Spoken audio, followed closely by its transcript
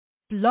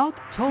Blog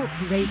Talk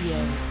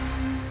Radio.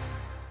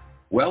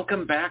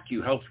 Welcome back,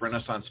 you health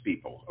renaissance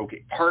people.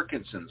 Okay,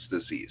 Parkinson's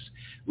disease.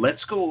 Let's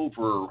go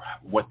over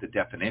what the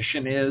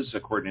definition is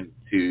according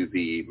to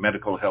the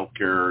medical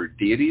healthcare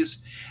deities,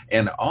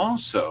 and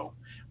also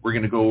we're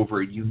going to go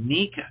over a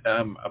unique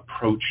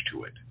approach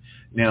to it.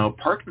 Now,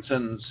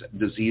 Parkinson's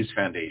Disease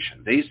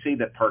Foundation, they say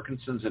that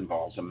Parkinson's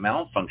involves a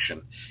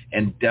malfunction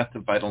and death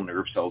of vital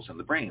nerve cells in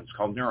the brain. It's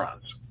called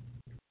neurons.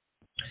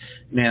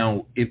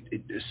 Now,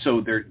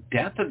 so they're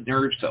death of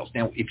nerve cells.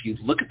 Now, if you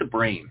look at the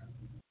brain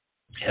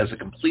as a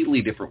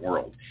completely different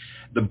world,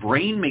 the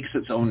brain makes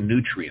its own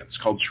nutrients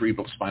called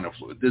cerebral spinal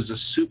fluid. There's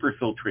a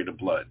superfiltrated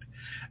blood.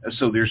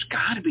 So there's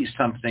got to be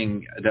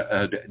something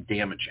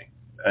damaging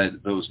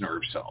those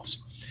nerve cells.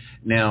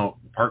 Now,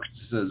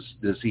 Parkinson's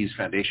Disease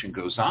Foundation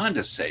goes on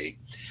to say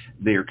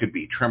there could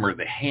be tremor of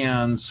the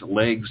hands,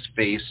 legs,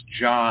 face,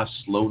 jaw,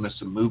 slowness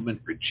of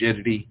movement,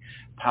 rigidity,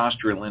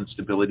 postural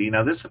instability.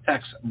 Now, this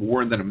affects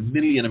more than 1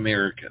 million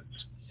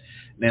Americans.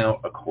 Now,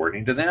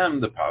 according to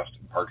them, the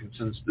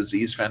Parkinson's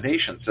Disease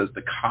Foundation says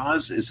the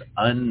cause is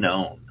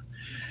unknown.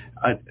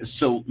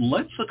 So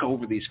let's look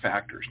over these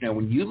factors. Now,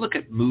 when you look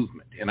at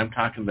movement, and I'm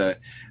talking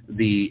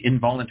the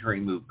involuntary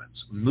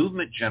movements,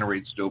 movement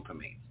generates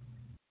dopamine.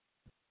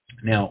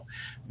 Now,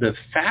 the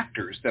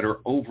factors that are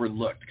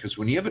overlooked, because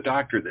when you have a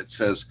doctor that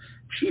says,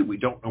 gee, we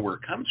don't know where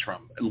it comes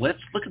from, let's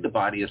look at the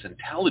body as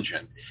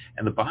intelligent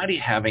and the body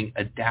having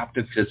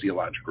adaptive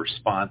physiological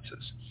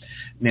responses.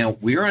 Now,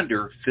 we're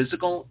under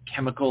physical,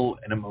 chemical,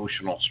 and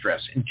emotional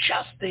stress. And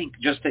just think,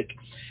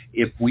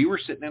 if we were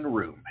sitting in a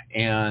room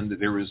and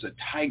there was a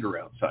tiger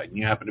outside and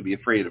you happen to be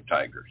afraid of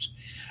tigers,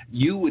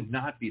 you would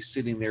not be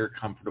sitting there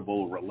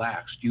comfortable,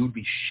 relaxed. You would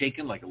be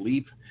shaken like a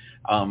leaf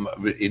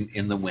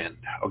in the wind.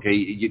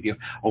 Okay,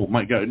 oh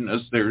my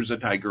goodness, there's a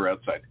tiger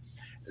outside.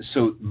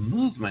 So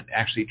movement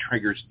actually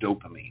triggers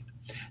dopamine.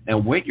 Now,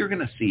 what you're going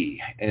to see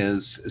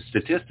is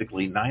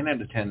statistically 9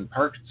 out of 10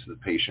 Parkinson's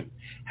patients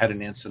had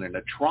an incident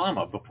of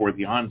trauma before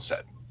the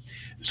onset.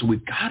 So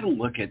we've got to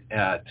look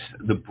at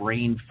the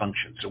brain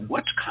function. So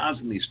what's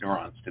causing these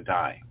neurons to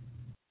die?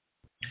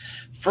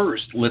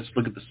 First, let's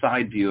look at the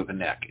side view of a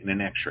neck in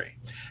an x-ray.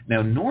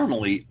 Now,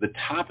 normally, the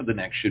top of the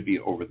neck should be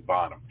over the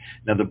bottom.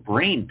 Now, the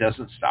brain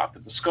doesn't stop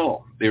at the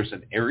skull. There's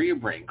an area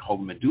of brain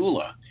called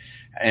medulla,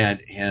 and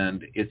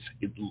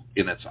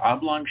it's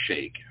oblong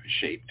shaped,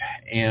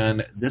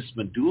 and this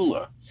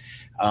medulla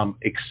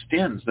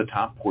extends the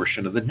top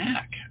portion of the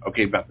neck,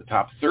 okay, about the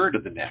top third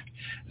of the neck.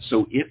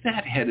 So if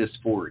that head is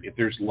forward, if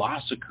there's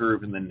loss of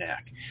curve in the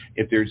neck,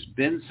 if there's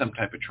been some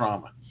type of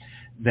trauma,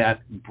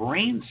 that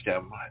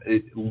brainstem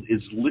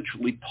is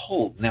literally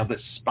pulled. Now, the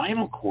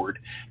spinal cord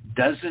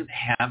doesn't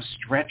have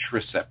stretch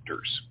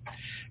receptors.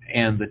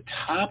 And the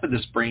top of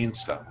this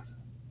brainstem,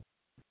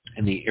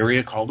 in the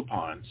area called the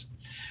pons,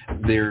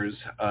 there's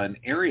an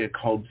area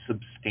called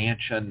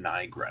substantia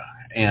nigra.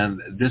 And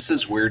this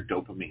is where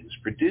dopamine is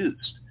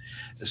produced.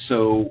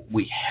 So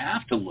we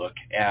have to look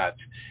at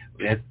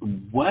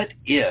what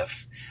if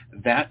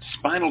that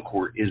spinal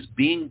cord is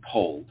being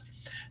pulled,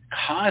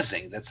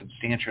 causing that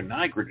substantia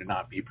nigra to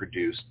not be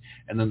produced,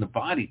 and then the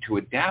body, to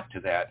adapt to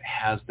that,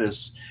 has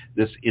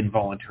this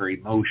involuntary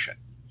motion.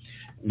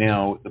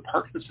 Now, the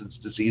Parkinson's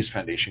Disease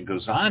Foundation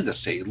goes on to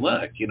say,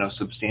 look,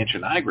 substantia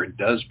nigra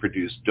does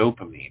produce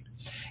dopamine,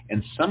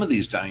 and some of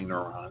these dying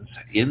neurons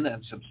in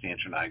that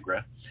substantia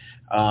nigra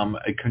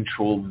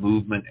control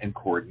movement and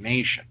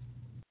coordination.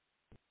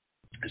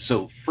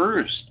 So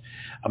first,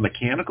 a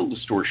mechanical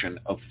distortion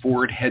of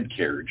forward head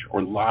carriage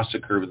or loss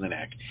of curve in the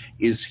neck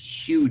is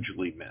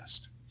hugely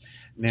missed.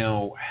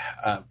 Now,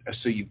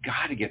 so you've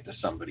got to get to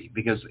somebody,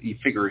 because you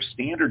figure a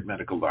standard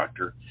medical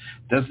doctor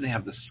doesn't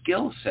have the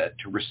skill set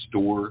to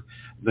restore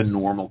the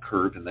normal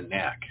curve in the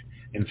neck.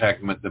 In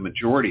fact, the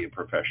majority of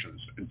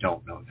professions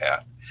don't know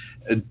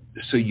that.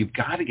 So you've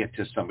got to get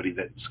to somebody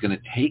that's going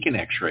to take an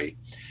x-ray,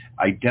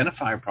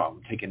 identify a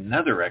problem, take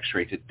another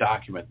x-ray to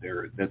document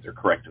that they're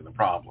correcting the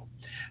problem.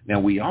 Now,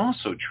 we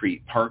also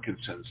treat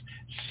Parkinson's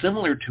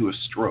similar to a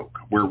stroke,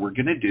 where we're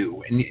going to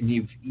do, and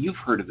you've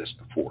heard of this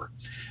before,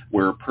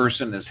 where a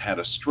person has had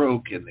a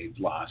stroke and they've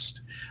lost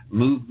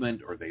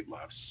movement or they've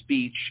lost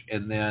speech,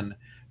 and then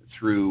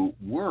through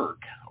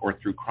work or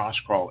through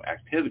cross-crawl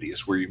activities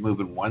where you're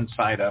moving one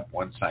side up,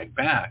 one side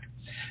back,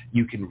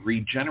 you can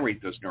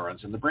regenerate those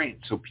neurons in the brain.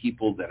 So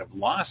people that have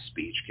lost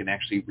speech can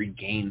actually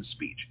regain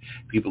speech.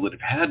 People that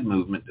have had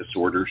movement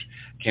disorders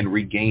can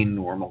regain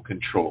normal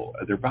control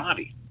of their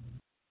body.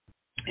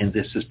 And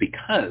this is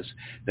because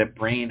that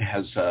brain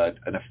has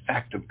an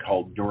effect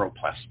called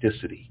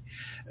neuroplasticity.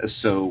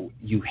 So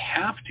you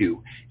have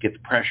to get the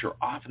pressure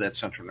off of that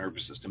central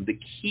nervous system. The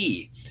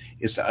key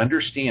is to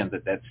understand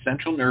that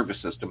central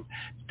nervous system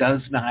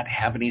does not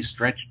have any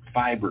stretched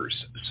fibers.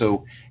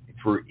 So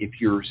if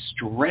you're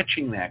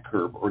stretching that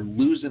curve or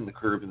losing the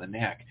curve in the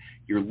neck,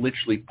 you're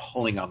literally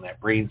pulling on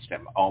that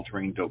brainstem,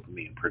 altering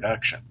dopamine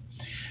production.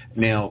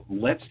 Now,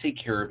 let's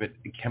take care of it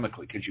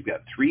chemically, because you've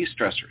got 3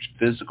 stressors: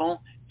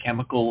 physical,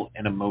 chemical,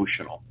 and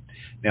emotional.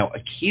 Now,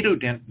 a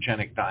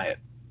ketogenic diet,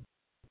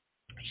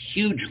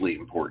 hugely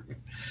important.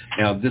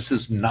 Now, this is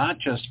not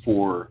just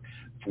for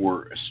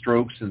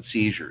strokes and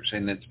seizures,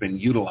 and it's been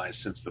utilized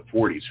since the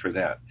 40s for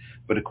that.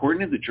 But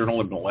according to the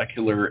Journal of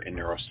Molecular and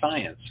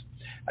Neuroscience,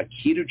 a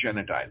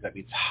ketogenic diet, that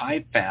means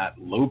high fat,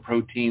 low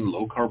protein,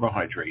 low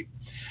carbohydrate,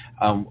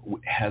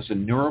 has a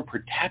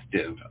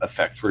neuroprotective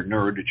effect for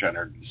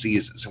neurodegenerative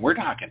diseases. And we're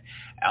talking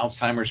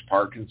Alzheimer's,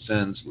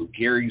 Parkinson's, Lou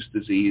Gehrig's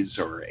disease,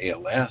 or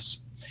ALS.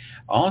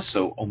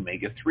 Also,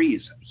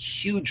 omega-3s,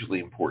 hugely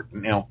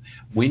important. Now,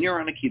 when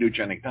you're on a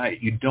ketogenic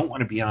diet, you don't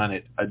want to be on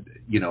it,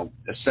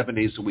 7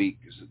 days a week,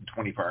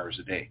 24 hours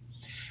a day.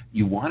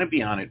 You want to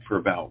be on it for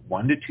about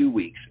 1 to 2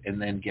 weeks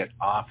and then get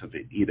off of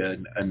it. Eat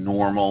a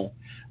normal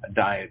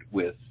diet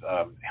with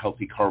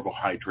healthy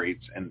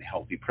carbohydrates and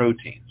healthy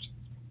proteins.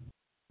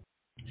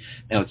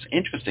 Now, it's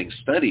interesting,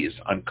 studies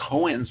on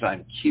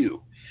coenzyme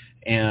Q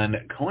and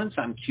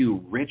coenzyme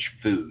Q rich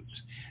foods.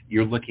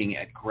 You're looking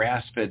at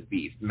grass-fed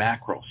beef,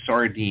 mackerel,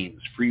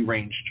 sardines,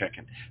 free-range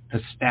chicken,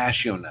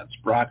 pistachio nuts,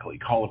 broccoli,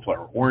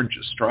 cauliflower,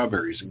 oranges,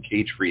 strawberries, and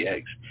cage-free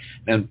eggs.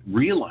 Now,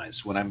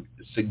 realize when I'm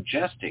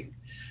suggesting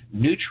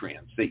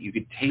nutrients that you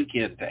could take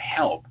in to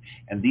help,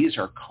 and these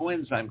are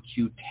coenzyme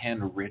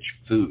Q10 rich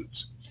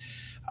foods.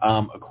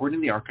 According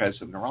to the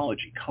Archives of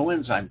Neurology,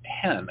 coenzyme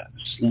 10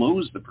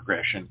 slows the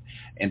progression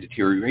and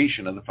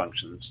deterioration of the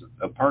functions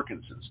of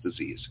Parkinson's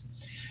disease.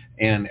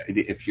 And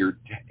if you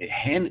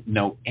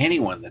know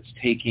anyone that's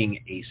taking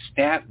a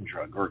statin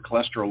drug or a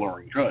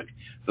cholesterol-lowering drug,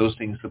 those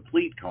things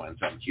deplete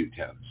coenzyme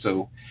Q10.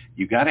 So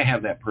you got to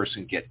have that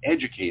person get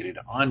educated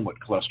on what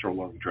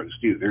cholesterol-lowering drugs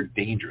do. They're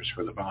dangerous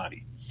for the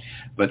body.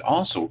 But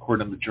also,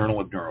 according to the Journal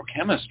of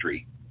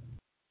Neurochemistry,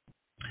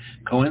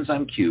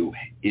 coenzyme Q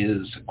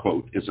is,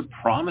 quote, is a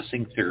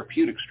promising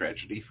therapeutic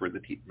strategy for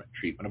the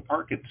treatment of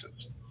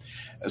Parkinson's.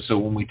 So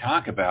when we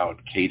talk about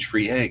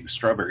cage-free eggs,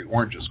 strawberry,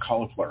 oranges,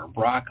 cauliflower,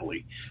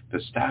 broccoli,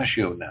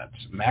 pistachio nuts,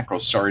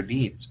 mackerel,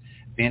 sardines,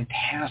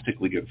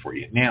 fantastically good for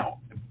you. Now,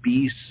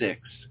 B6,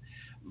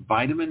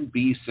 vitamin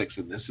B6,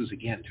 and this is,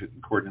 again,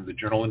 according to the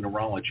Journal of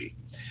Neurology,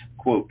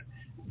 quote,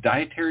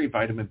 dietary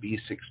vitamin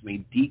B6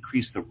 may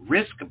decrease the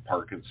risk of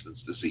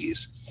Parkinson's disease,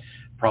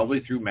 probably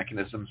through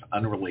mechanisms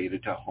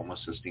unrelated to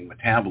homocysteine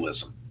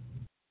metabolism.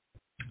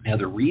 Now,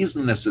 the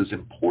reason this is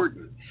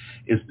important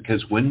is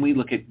because when we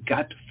look at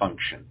gut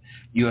function,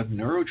 you have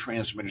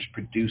neurotransmitters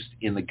produced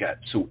in the gut.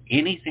 So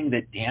anything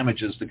that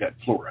damages the gut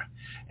flora,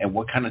 and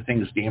what kind of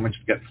things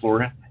damage the gut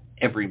flora?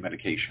 Every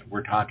medication.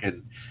 We're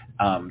talking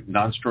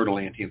non-steroidal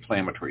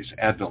anti-inflammatories,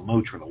 Advil,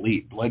 Motrin,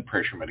 Elite, blood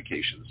pressure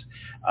medications,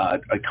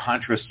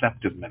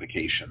 contraceptive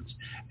medications,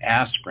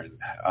 aspirin.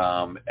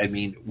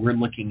 We're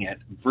looking at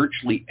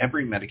virtually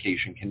every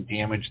medication can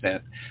damage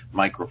that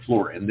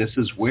microflora, and this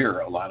is where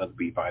a lot of the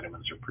B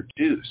vitamins are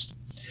produced.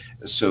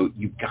 So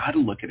you've got to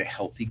look at a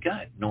healthy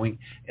gut,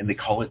 and they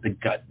call it the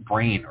gut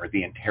brain or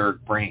the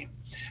enteric brain.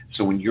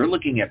 So when you're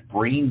looking at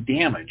brain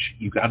damage,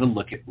 you got to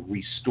look at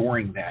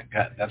restoring that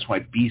gut. That's why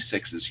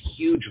B6 is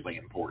hugely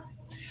important.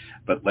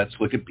 But let's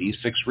look at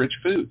B6-rich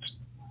foods.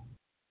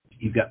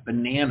 You've got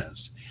bananas,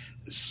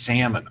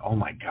 salmon, oh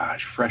my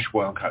gosh, fresh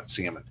wild-caught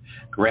salmon,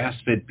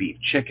 grass-fed beef,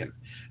 chicken,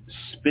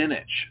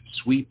 spinach,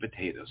 sweet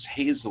potatoes,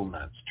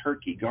 hazelnuts,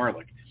 turkey,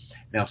 garlic.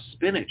 Now,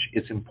 spinach,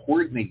 it's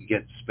important that you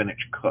get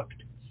spinach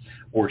cooked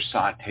or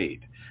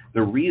sautéed.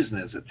 The reason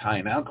is it's high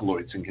in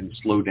alkaloids and can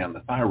slow down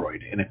the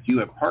thyroid. And if you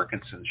have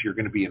Parkinson's, you're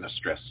going to be in a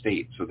stressed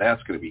state. So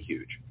that's going to be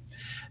huge.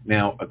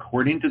 Now,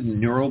 according to the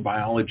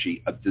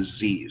Neurobiology of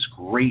Disease,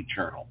 great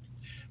journal,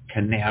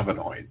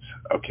 cannabinoids,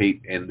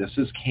 okay, and this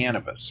is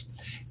cannabis.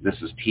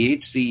 This is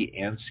THC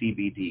and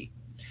CBD.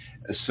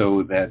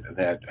 So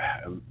that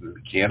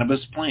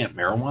cannabis plant,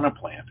 marijuana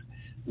plant,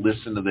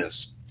 listen to this.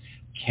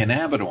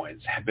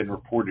 Cannabinoids have been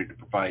reported to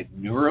provide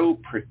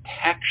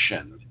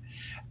neuroprotection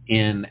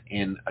in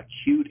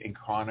acute and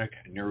chronic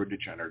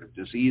neurodegenerative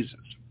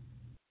diseases.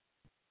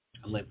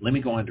 Let me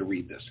go on to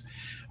read this.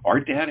 Our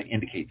data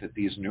indicate that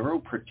these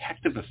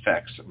neuroprotective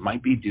effects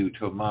might be due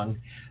to, among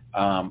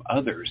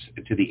others,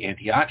 to the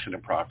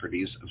antioxidant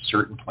properties of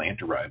certain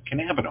plant-derived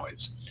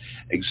cannabinoids,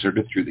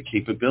 exerted through the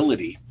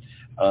capability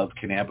of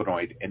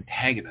cannabinoid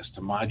antagonists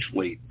to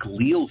modulate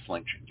glial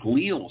function.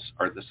 Glials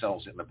are the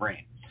cells in the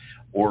brain,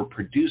 or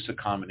produce a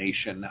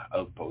combination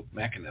of both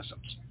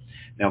mechanisms.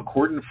 Now,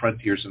 according to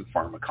Frontiers in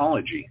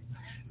Pharmacology,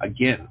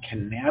 again,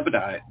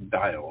 cannabidiol,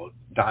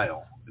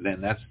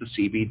 then that's the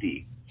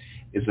CBD,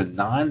 is a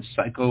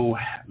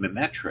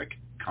non-psychomimetic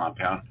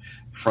compound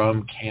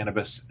from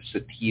cannabis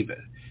sativa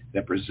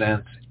that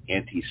presents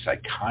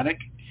antipsychotic,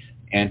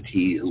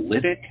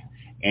 antilytic,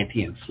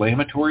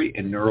 anti-inflammatory,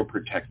 and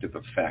neuroprotective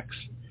effects.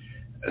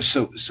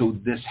 So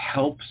this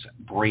helps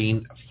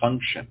brain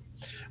function.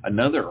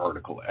 Another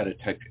article at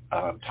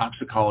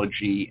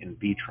Toxicology in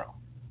Vitro,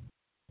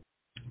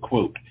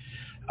 quote,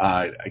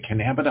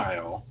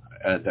 cannabidiol,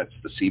 that's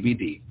the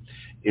CBD,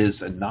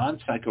 is a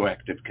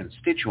non-psychoactive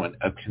constituent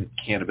of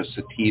cannabis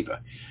sativa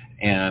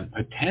and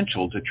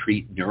potential to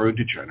treat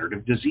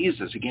neurodegenerative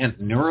diseases. Again,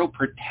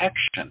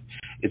 neuroprotection.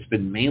 It's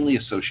been mainly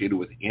associated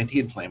with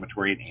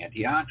anti-inflammatory and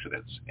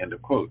antioxidants, end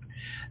of quote.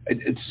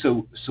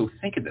 So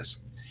think of this.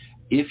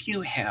 if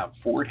you have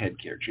forward head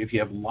carriage, if you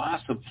have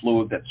loss of flow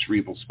of that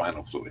cerebral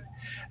spinal fluid,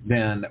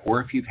 then, or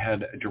if you've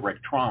had a direct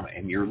trauma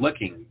and you're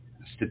looking,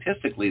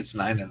 statistically, it's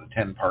 9 out of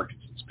 10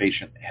 Parkinson's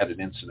patient had an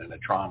incident of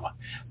trauma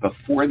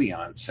before the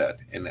onset,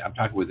 and I'm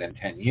talking within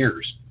 10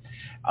 years.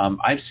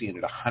 I've seen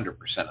it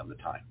 100% of the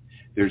time.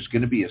 There's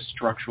going to be a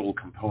structural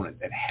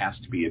component that has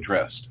to be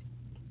addressed.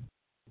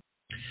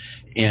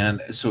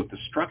 And so if the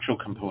structural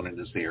component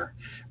is there,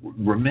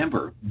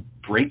 remember,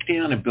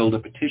 breakdown and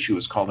buildup of tissue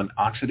is called an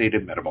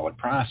oxidative metabolic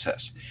process.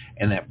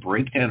 And that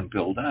breakdown and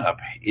buildup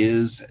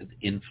is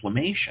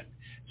inflammation.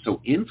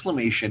 So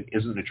inflammation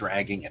isn't a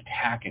dragging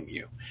attacking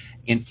you.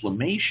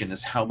 Inflammation is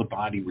how the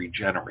body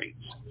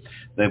regenerates.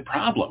 The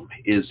problem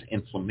is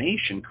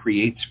inflammation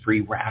creates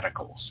free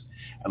radicals,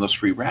 and those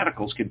free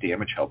radicals can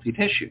damage healthy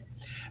tissue.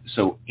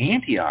 So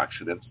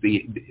antioxidants,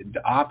 the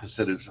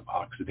opposite is of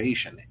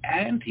oxidation.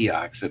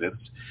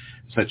 Antioxidants,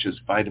 such as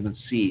vitamin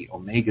C,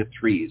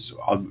 omega-3s,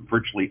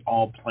 virtually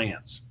all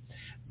plants,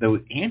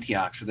 those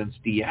antioxidants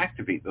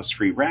deactivate those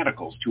free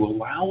radicals to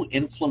allow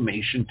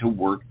inflammation to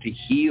work to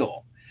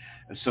heal.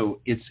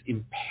 So it's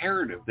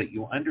imperative that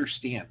you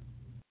understand,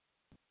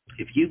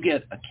 if you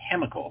get a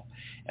chemical,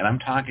 and I'm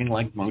talking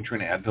like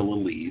Motrin, Advil,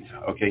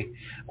 Aleve, okay,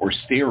 or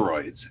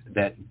steroids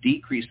that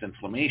decrease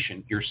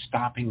inflammation, you're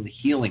stopping the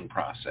healing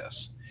process.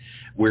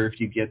 Where if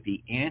you get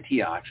the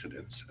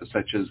antioxidants,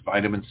 such as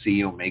vitamin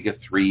C,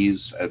 omega-3s,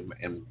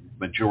 and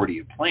majority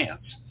of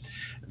plants,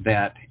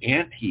 that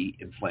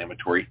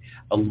anti-inflammatory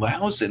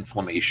allows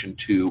inflammation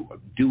to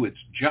do its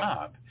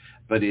job,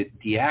 but it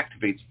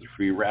deactivates the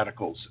free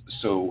radicals,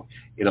 so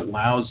it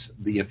allows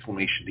the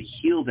inflammation to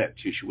heal that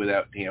tissue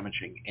without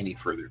damaging any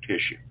further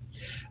tissue.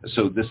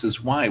 So this is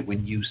why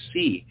when you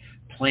see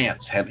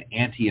plants have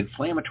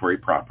anti-inflammatory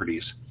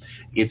properties,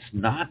 it's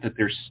not that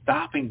they're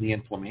stopping the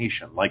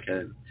inflammation like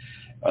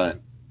a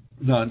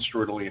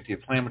non-steroidal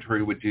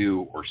anti-inflammatory would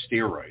do, or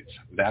steroids.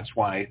 That's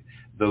why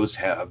those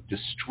have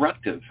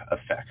destructive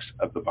effects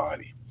of the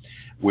body.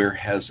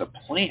 Whereas a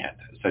plant,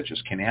 such as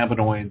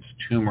cannabinoids,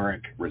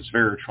 turmeric,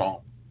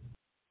 resveratrol,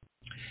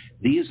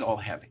 these all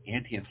have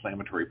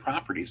anti-inflammatory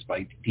properties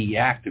by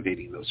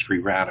deactivating those free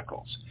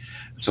radicals.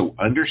 So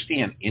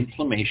understand,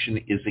 inflammation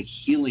is a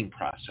healing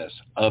process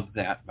of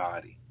that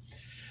body.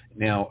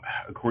 Now,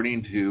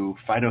 according to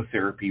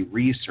phytotherapy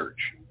research,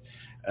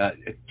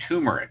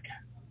 turmeric,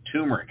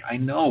 I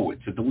know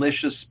it's a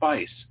delicious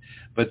spice,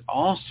 but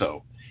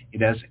also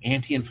it has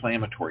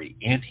anti-inflammatory,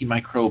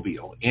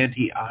 antimicrobial,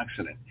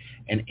 antioxidant,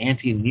 and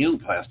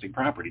anti-neoplastic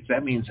properties.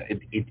 That means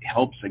it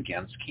helps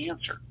against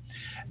cancer.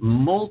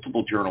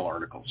 Multiple journal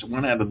articles,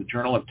 one out of the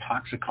Journal of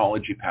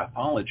Toxicology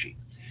Pathology,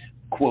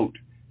 quote,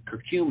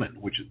 curcumin,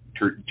 which is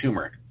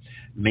turmeric,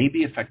 may be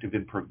effective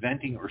in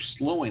preventing or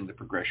slowing the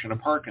progression of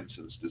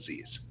Parkinson's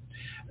disease,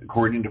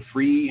 according to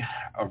Free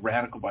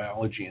Radical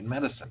Biology and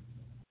Medicine.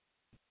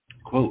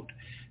 Quote,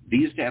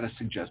 these data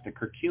suggest that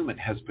curcumin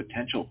has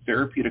potential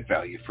therapeutic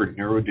value for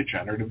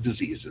neurodegenerative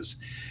diseases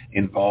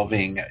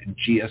involving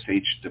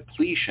GSH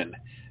depletion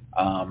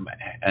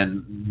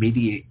and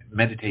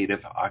meditative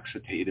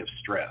oxidative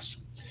stress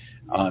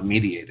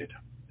mediated.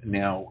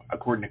 Now,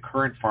 according to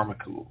current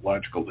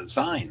pharmacological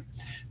design,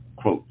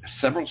 quote,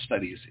 several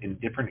studies in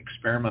different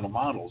experimental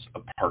models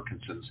of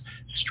Parkinson's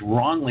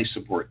strongly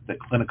support the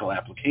clinical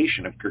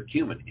application of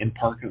curcumin in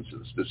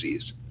Parkinson's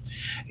disease.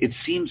 It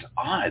seems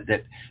odd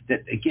that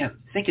again,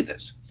 think of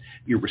this.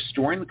 You're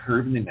restoring the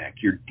curve in the neck.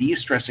 You're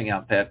de-stressing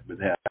out that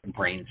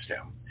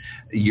brainstem.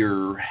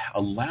 You're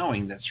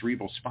allowing that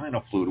cerebral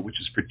spinal fluid, which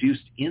is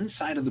produced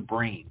inside of the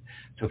brain,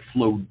 to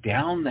flow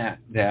down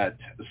that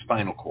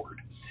spinal cord.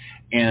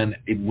 And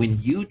when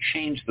you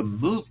change the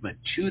movement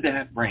to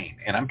that brain,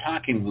 and I'm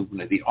talking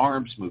movement of the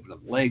arms, movement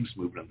of the legs,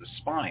 movement of the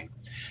spine,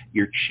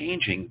 you're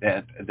changing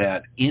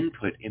that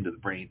input into the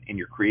brain, and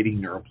you're creating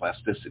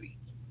neuroplasticity.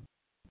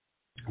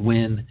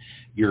 When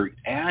you're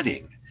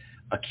adding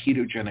a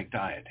ketogenic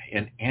diet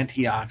and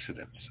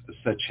antioxidants,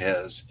 such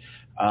as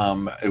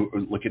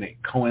looking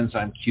at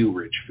coenzyme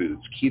Q-rich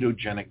foods,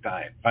 ketogenic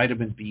diet,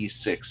 vitamin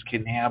B6,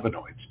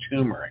 cannabinoids,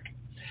 turmeric.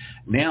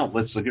 Now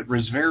let's look at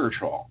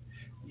resveratrol.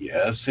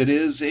 Yes, it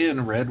is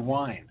in red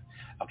wine.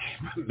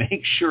 Okay,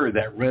 make sure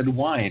that red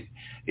wine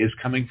is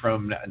coming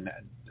from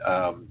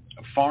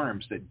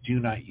farms that do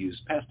not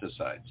use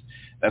pesticides.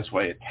 That's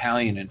why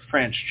Italian and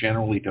French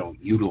generally don't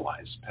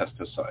utilize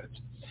pesticides.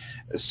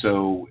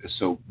 So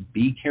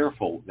be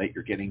careful that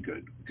you're getting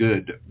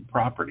good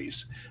properties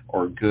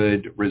or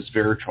good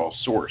resveratrol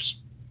source.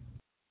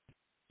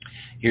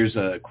 Here's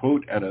a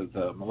quote out of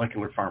the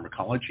Molecular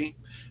Pharmacology.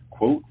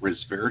 Quote,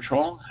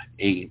 resveratrol,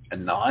 a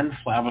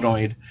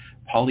non-flavonoid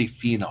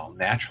polyphenol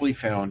naturally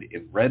found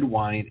in red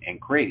wine and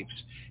grapes,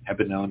 have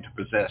been known to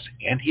possess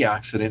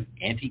antioxidant,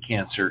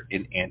 anti-cancer,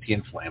 and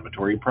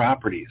anti-inflammatory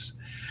properties.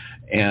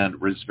 And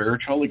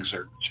resveratrol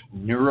exerts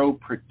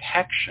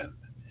neuroprotection.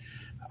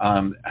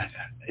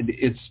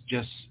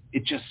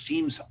 It just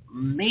seems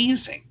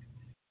amazing.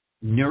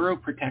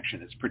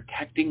 Neuroprotection. It's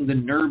protecting the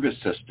nervous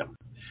system.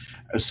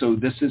 So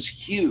this is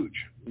huge.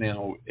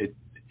 Now,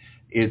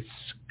 It's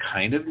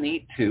kind of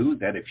neat, too,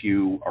 that if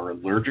you are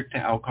allergic to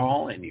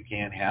alcohol and you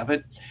can't have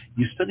it,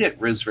 you still get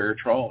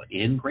resveratrol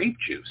in grape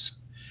juice.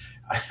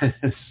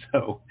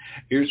 So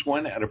here's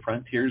one out of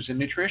Frontiers in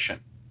Nutrition.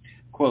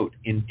 Quote,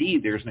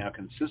 indeed, there's now a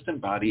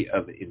consistent body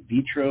of in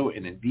vitro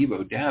and in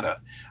vivo data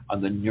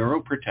on the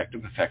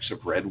neuroprotective effects of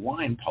red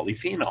wine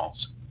polyphenols,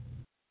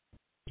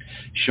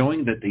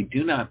 showing that they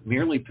do not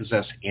merely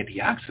possess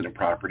antioxidant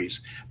properties,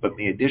 but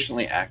may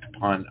additionally act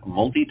upon a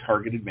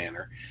multi-targeted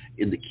manner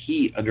in the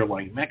key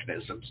underlying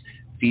mechanisms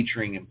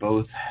featuring in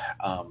both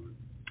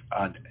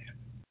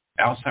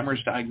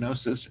Alzheimer's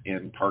diagnosis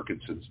and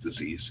Parkinson's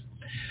disease.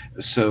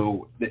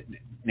 So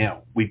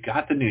now we've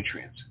got the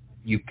nutrients.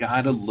 You've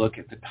got to look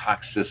at the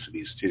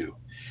toxicities too.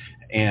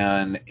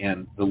 And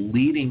the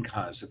leading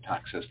cause of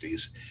toxicities,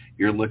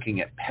 you're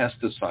looking at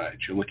pesticides,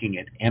 you're looking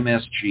at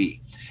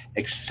MSG,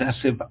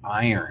 excessive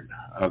iron,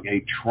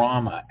 okay,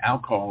 trauma,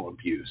 alcohol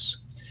abuse,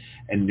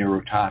 and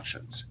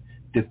neurotoxins.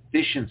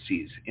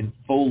 Deficiencies in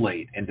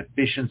folate and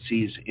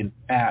deficiencies in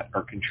fat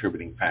are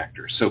contributing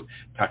factors. So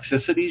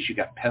toxicities, you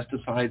got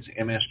pesticides,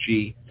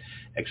 MSG,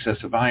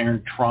 excessive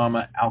iron,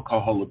 trauma,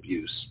 alcohol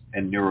abuse,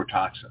 and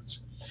neurotoxins.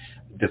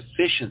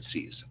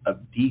 Deficiencies of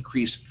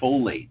decreased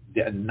folate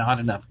and not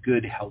enough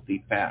good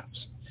healthy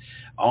fats.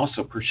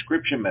 Also,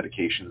 prescription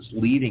medications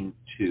leading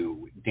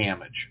to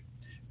damage.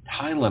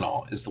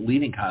 Tylenol is the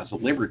leading cause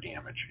of liver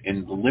damage,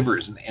 and the liver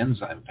is an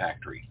enzyme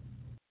factory.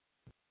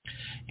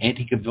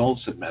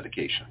 Anticonvulsant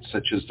medications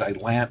such as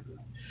Dilantin,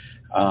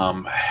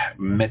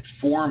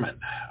 metformin,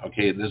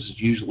 okay, this is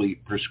usually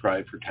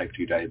prescribed for type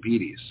 2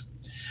 diabetes.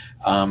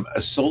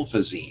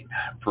 Sulfazine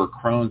for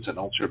Crohn's and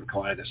ulcerative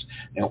colitis.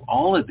 Now,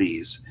 all of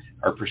these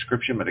are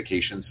prescription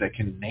medications that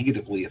can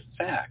negatively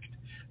affect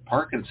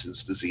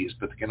Parkinson's disease,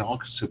 but they can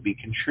also be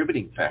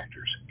contributing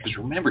factors. Because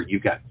remember,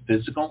 you've got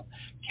physical,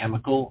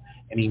 chemical,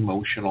 and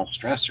emotional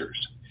stressors.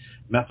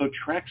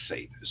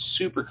 Methotrexate is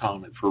super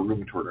common for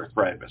rheumatoid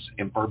arthritis,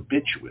 and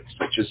barbiturates,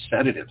 such as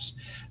sedatives.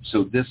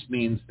 So this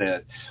means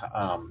that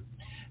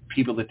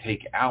people that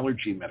take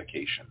allergy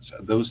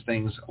medications, those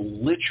things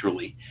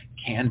literally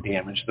can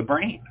damage the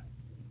brain.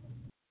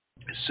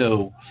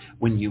 So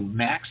when you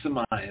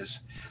maximize,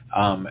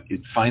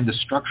 find the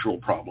structural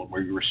problem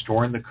where you're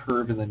restoring the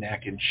curve in the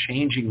neck and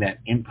changing that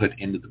input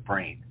into the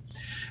brain.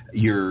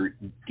 You're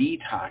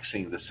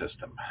detoxing the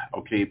system,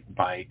 okay,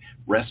 by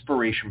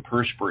respiration,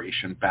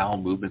 perspiration, bowel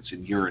movements,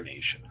 and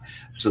urination.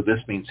 So this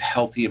means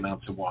healthy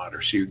amounts of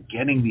water. So you're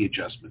getting the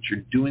adjustments.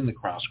 You're doing the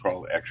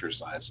cross-crawl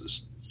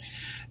exercises.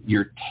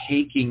 You're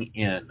taking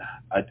in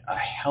a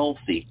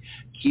healthy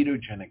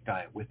ketogenic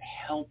diet with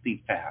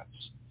healthy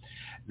fats.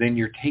 Then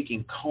you're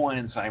taking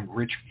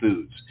coenzyme-rich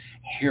foods,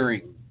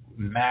 herring,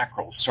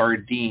 mackerel,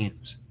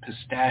 sardines,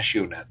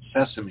 pistachio nuts,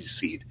 sesame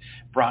seed,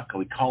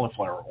 broccoli,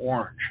 cauliflower,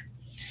 orange.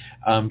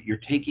 You're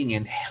taking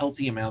in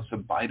healthy amounts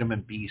of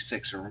vitamin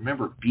B6. And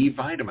remember, B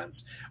vitamins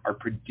are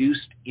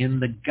produced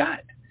in the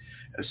gut.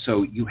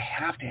 So you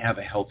have to have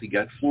a healthy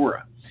gut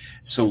flora.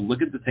 So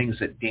look at the things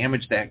that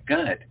damage that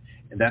gut,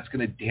 and that's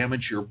going to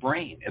damage your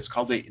brain. It's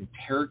called the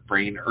enteric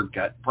brain or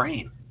gut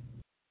brain.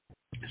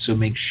 So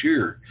make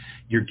sure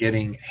you're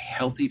getting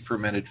healthy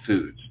fermented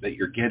foods, that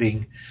you're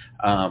getting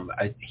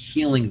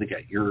healing the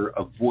gut. You're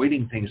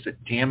avoiding things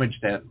that damage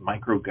that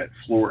microgut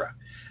flora.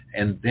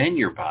 And then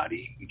your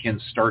body can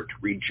start to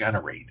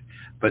regenerate.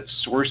 But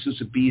sources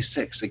of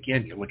B6,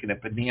 again, you're looking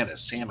at bananas,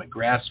 salmon,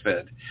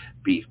 grass-fed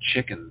beef,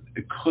 chicken,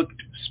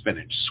 cooked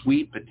spinach,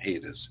 sweet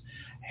potatoes,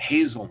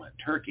 hazelnut,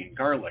 turkey, and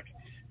garlic.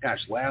 Gosh,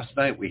 last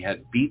night we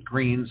had beet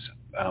greens,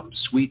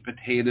 sweet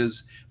potatoes,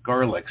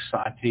 garlic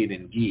sauteed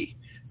in ghee.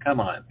 Come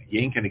on, you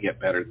ain't going to get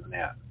better than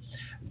that.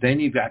 Then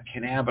you've got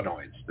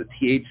cannabinoids. The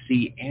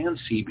THC and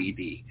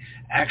CBD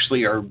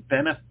actually are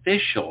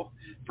beneficial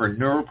for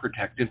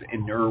neuroprotective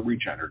and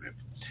neuroregenerative.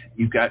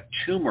 You've got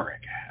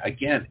turmeric,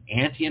 again,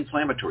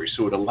 anti-inflammatory,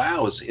 so it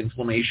allows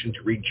inflammation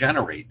to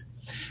regenerate.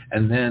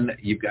 And then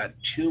you've got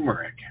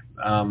turmeric,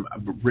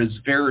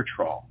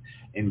 resveratrol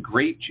in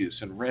grape juice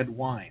and red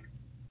wine.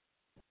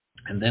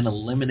 And then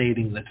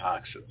eliminating the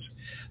toxins,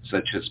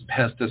 such as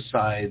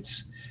pesticides,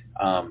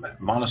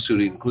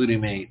 monosodium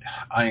glutamate,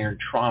 iron,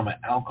 trauma,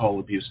 alcohol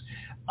abuse.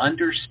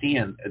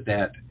 Understand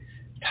that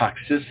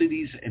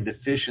toxicities and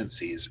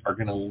deficiencies are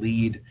going to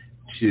lead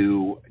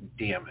to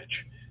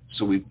damage.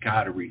 So we've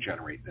got to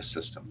regenerate the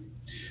system.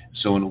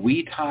 So when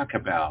we talk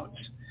about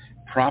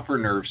proper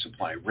nerve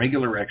supply,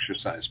 regular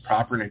exercise,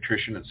 proper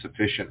nutrition and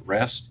sufficient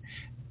rest,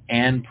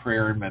 and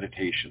prayer and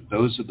meditation,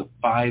 those are the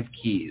 5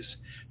 keys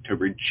to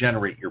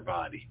regenerate your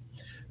body.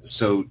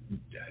 So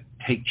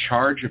take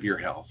charge of your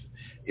health.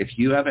 If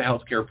you have a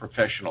healthcare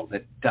professional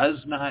that does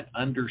not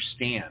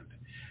understand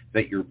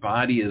that your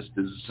body is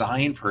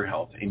designed for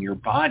health and your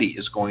body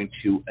is going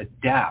to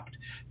adapt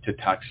to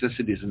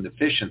toxicities and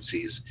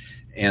deficiencies,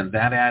 and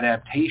that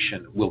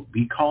adaptation will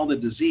be called a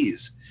disease,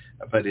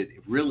 but it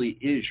really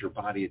is your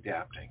body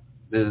adapting.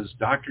 This is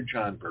Dr.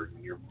 John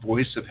Burton, your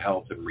voice of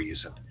health and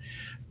reason.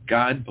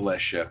 God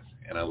bless you,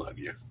 and I love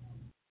you.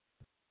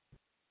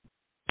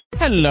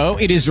 Hello,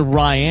 it is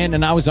Ryan,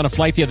 and I was on a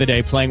flight the other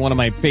day playing one of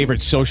my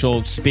favorite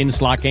social spin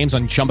slot games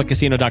on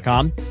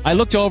ChumbaCasino.com. I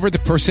looked over at the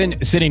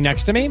person sitting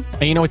next to me,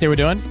 and you know what they were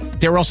doing?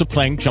 They were also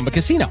playing Chumba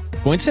Casino.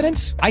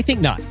 Coincidence? I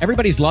think not.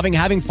 Everybody's loving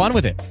having fun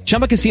with it.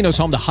 Chumba Casino is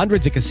home to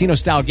hundreds of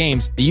casino-style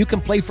games that you can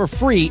play for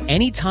free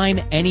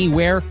anytime,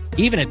 anywhere,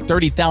 even at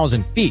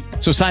 30,000 feet.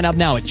 So sign up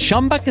now at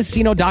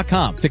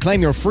ChumbaCasino.com to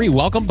claim your free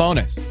welcome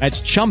bonus. That's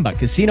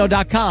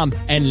ChumbaCasino.com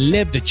and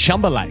live the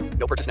Chumba life.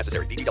 No purchase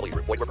necessary. VGW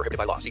Group. Void where prohibited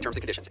by law. See terms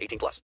and conditions. 18+.